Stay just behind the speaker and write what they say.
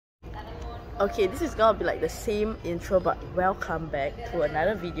Okay, this is gonna be like the same intro, but welcome back to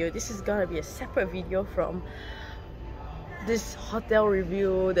another video. This is gonna be a separate video from this hotel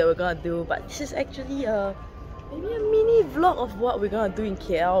review that we're gonna do, but this is actually maybe a mini vlog of what we're gonna do in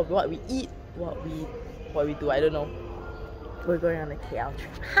KL, what we eat, what we do. I don't know. We're going on a KL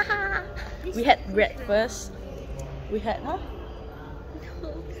trip. We had breakfast. We had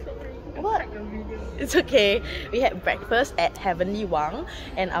What? It's okay. We had breakfast at Heavenly Wang,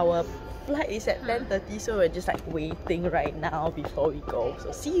 and our flight is at 10:30, so we're just like waiting right now before we go.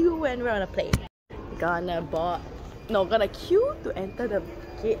 So see you when we're on a plane. Gonna queue to enter the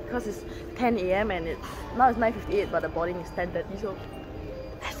gate because it's 10 AM and now it's 9:58, but the boarding is 10:30. So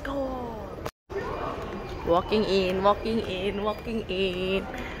let's go. Walking in.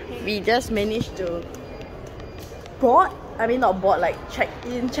 We just managed to board. I mean, not board, like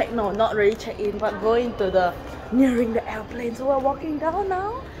not really check in, but go into nearing the airplane. So we're walking down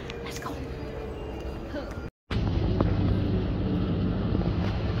now. Let's go.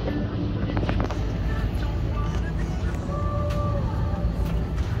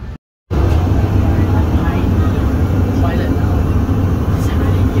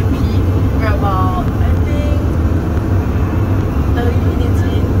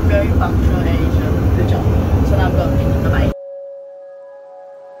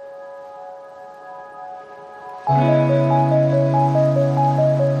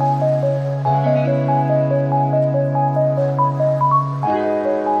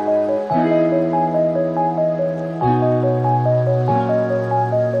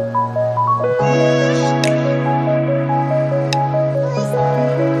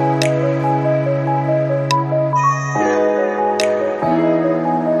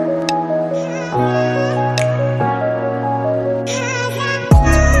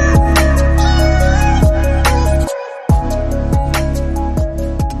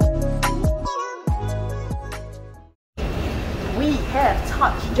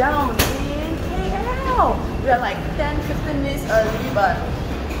 Down in KL. We are like 10-15 minutes early, but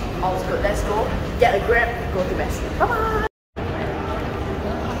all's good. Let's go get a Grab, go to Westin. Bye bye.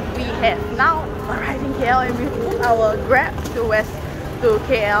 We have now arrived in KL and we booked our Grab to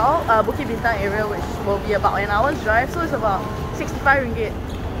KL, Bukit Bintang area, which will be about an hour's drive. So it's about 65 ringgit,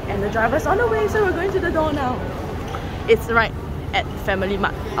 and the driver's on the way. So we're going to the door now. It's right at Family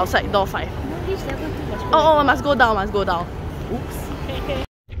Mart outside door 5. Oh, must go down. Oops.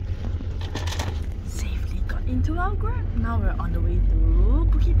 Into our Grab. Now we're on the way to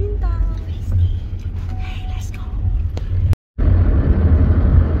Bukit Bintang. Hey, let's go.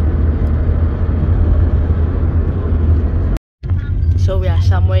 So we are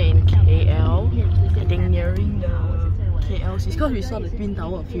somewhere in KL. I think nearing the KLC, because we saw the Twin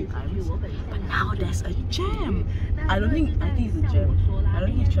Tower a few times. But now there's a jam. I think it's a jam. I don't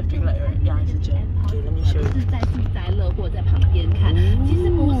think it's traffic light, right? Yeah, it's a jam. Okay, let me show you.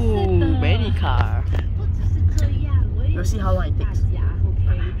 Ooh, ready car. We'll see how long it takes.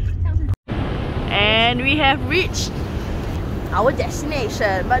 And we have reached our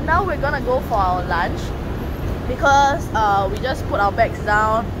destination, but now we're gonna go for our lunch because we just put our bags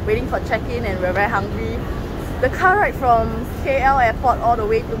down waiting for check-in and we're very hungry. The car ride from KL airport all the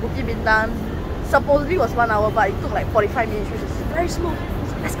way to Bukit Bintang supposedly was 1 hour, but it took like 45 minutes, which is very slow.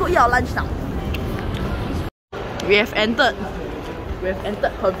 So let's go eat our lunch now. We have entered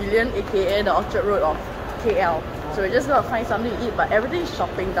Pavilion, aka the Orchard Road of KL. So we're just gonna find something to eat, but everything is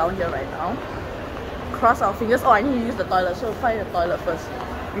shopping down here right now. Cross our fingers. Oh, I need to use the toilet, so we'll find the toilet first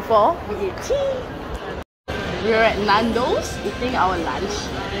before we eat tea. We're at Nando's eating our lunch.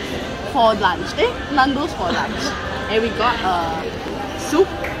 Nando's for lunch. And we got a soup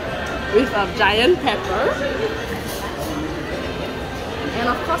with a giant pepper. And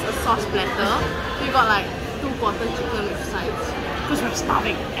of course a sauce platter. We got like 2-quarter chicken with sides. Because we're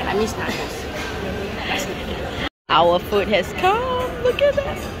starving and I miss Nando's. Let's eat it. Our food has come. Look at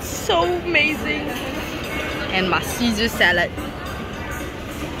that. So amazing. And my Caesar salad.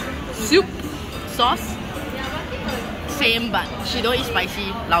 Soup. Sauce. Same, but she don't eat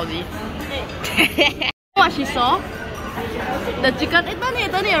spicy. Lousy. What she saw? The chicken.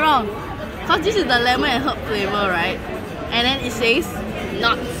 Turn it around. Because this is the lemon and herb flavor, right? And then it says,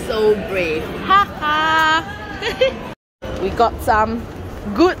 not so brave. Ha ha. We got some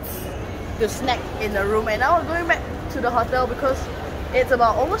goods to snack in the room, and now we're going back to the hotel because it's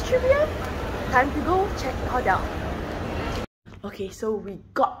about almost 3 PM. Time to go check the hotel. Okay, so we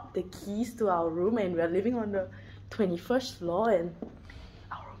got the keys to our room and we're living on the 21st floor and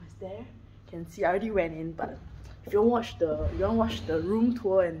our room is there. You can see I already went in, but if you want to watch the room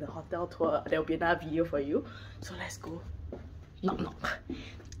tour and the hotel tour, there will be another video for you. So let's go. Knock knock.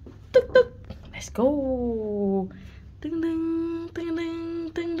 Tuk tuk. go. Ding ding ding ding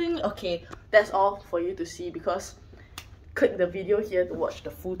ding ding. Okay, that's all for you to see because click the video here to watch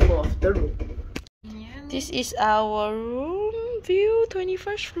the full tour of the room. This is our room view,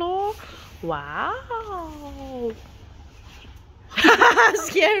 21st floor. Wow.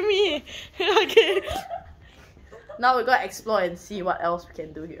 Scare me. Okay. Now we're gonna explore and see what else we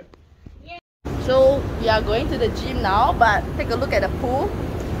can do here. So we are going to the gym now, but take a look at the pool.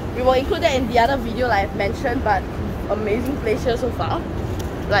 We will include that in the other video like I've mentioned, but amazing place here so far.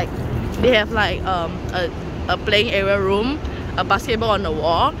 Like they have like a playing area room, a basketball on the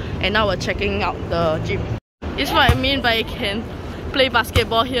wall, and now we're checking out the gym. This is what I mean by you can play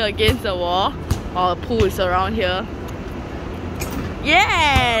basketball here against the wall, or a pool is around here.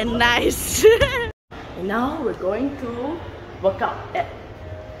 Yeah, nice. And now we're going to work out at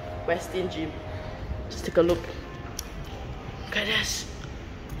Westin gym. Just take a look. Look at this.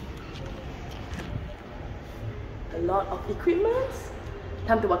 A lot of equipment.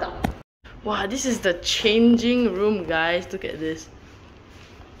 Time to work out. Wow, this is the changing room, guys. Look at this.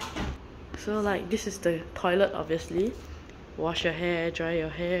 So like, this is the toilet, obviously. Wash your hair, dry your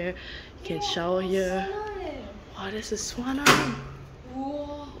hair. You can shower here. Wow, there's a sauna.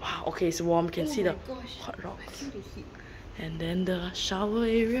 Wow, okay, it's warm. You can see the hot rocks. And then the shower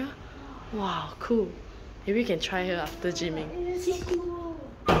area. Wow, cool. Maybe we can try here after gymming.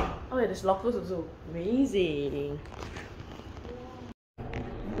 Oh yeah, there's lockers also. Amazing.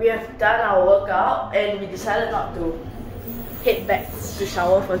 We have done our workout and we decided not to head back to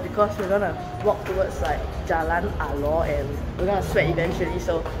shower first because we're gonna walk towards like Jalan Alor and we're gonna sweat eventually.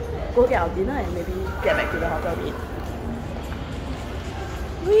 So go get our dinner and maybe get back to the hotel to eat.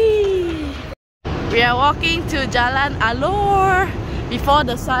 Whee! We are walking to Jalan Alor before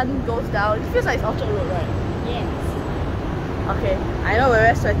the sun goes down. It feels like it's Orchard Road, right? Yes. Okay, I know we're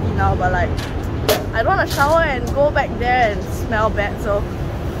very sweaty now, but like I don't want to shower and go back there and smell bad, so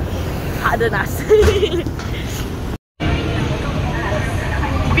harden us.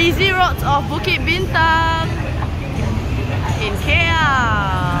 Busy roads of Bukit Bintang in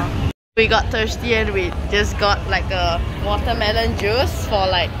KL. We got thirsty and we just got like a watermelon juice for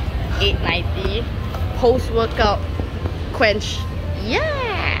like $8.90. Post-workout quench.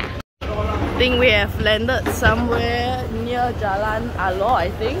 Yeah! I think we have landed somewhere near Jalan Alor, I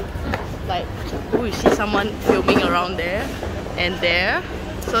think. Like, oh, you see someone filming around there and there.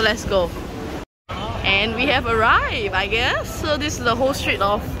 So let's go. And we have arrived, I guess. So this is the whole street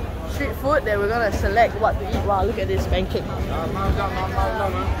of street food that we're gonna select what to eat. Wow, look at this pancake.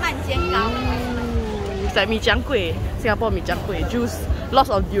 It's like mee jiang kueh, Singapore mee jiang kueh. Juice, lots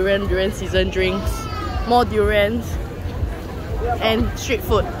of durian season drinks, more durians, and street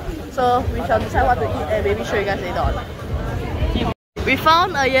food. So we shall decide what to eat and maybe show you guys later on. We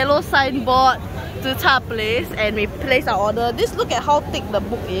found a yellow signboard to Cha Place and we placed our order. This, look at how thick the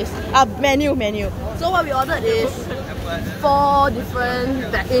book is. Menu. So what we ordered is 4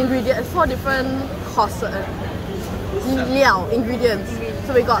 different ingredients, 4 different ingredients.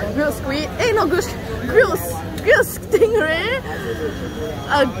 So we got grilled squid, grilled stingray,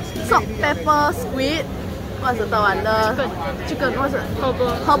 salt pepper squid. What's the third one? Chicken. What's it?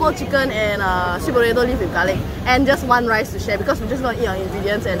 Herbal chicken and sweet potato leaf with garlic. And just 1 rice to share because we're just gonna eat our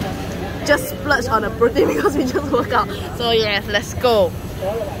ingredients and just splurge on the protein because we just work out. So yes, let's go.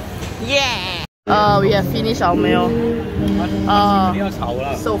 Yeah. We have finished our meal.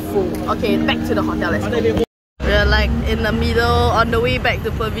 So full. Okay, back to the hotel. Let's go. We're like in the middle on the way back to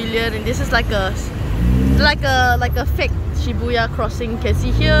Pavilion, and this is like a fake Shibuya crossing. You can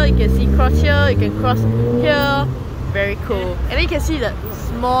see here, you can see cross here, you can cross here. Very cool. And then you can see the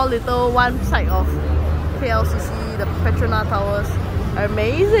small little one side of KLCC, the Petronas Towers.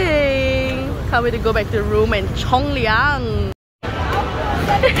 Amazing! Can't wait to go back to the room and chong liang.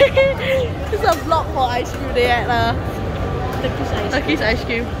 This is a vlog for ice cream day at Turkish ice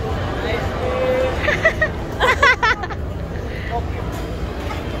cream.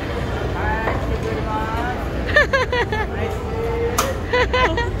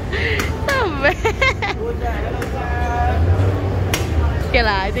 Okay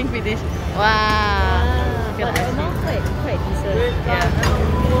lah, I think finish. Wow. Okay, but the amount quite decent. Yeah.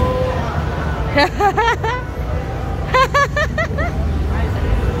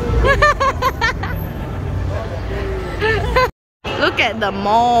 Look at the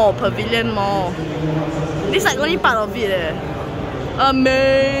mall, Pavilion Mall. This is like only part of it.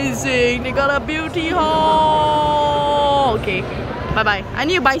 Amazing! They got a beauty hall. Okay, bye bye. I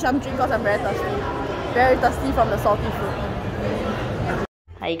need to buy some drink because I'm very thirsty. Very thirsty from the salty food.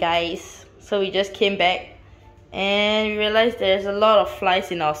 Hi guys. So we just came back And we realized there's a lot of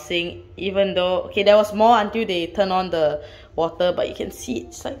flies in our sink, even though, okay, there was more until they turn on the water, but you can see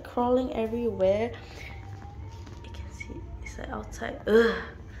it's like crawling everywhere. You can see it's like outside. Ugh.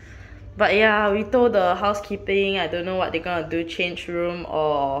 But yeah, we told the housekeeping, I don't know what they're gonna do, change room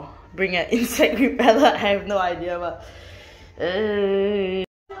or bring an insect repeller. I have no idea, but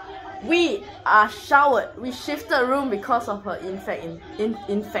we are showered. We shifted room because of her insect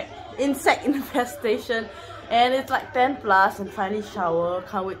infestation. And it's like 10 plus and finally shower.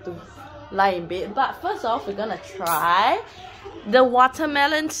 Can't wait to lie in bed. But first off, we're gonna try the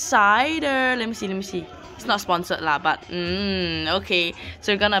watermelon cider. Let me see. It's not sponsored lah, but okay.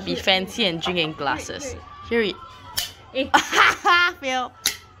 So we're gonna be fancy and drink in glasses. Here it. Fail.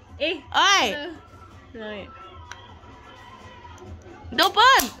 Oi! Don't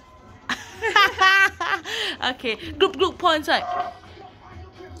burn! Okay, group pour inside.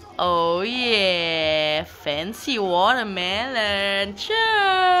 Oh yeah, fancy watermelon.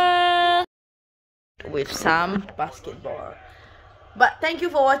 Cheers! With some basketball. But thank you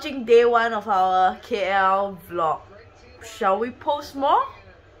for watching day 1 of our KL vlog. Shall we post more?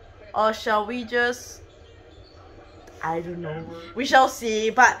 Or shall we just... I don't know. We shall see.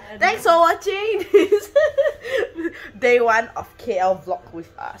 But thanks for watching this day 1 of KL vlog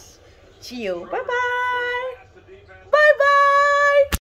with us. See you. Bye bye.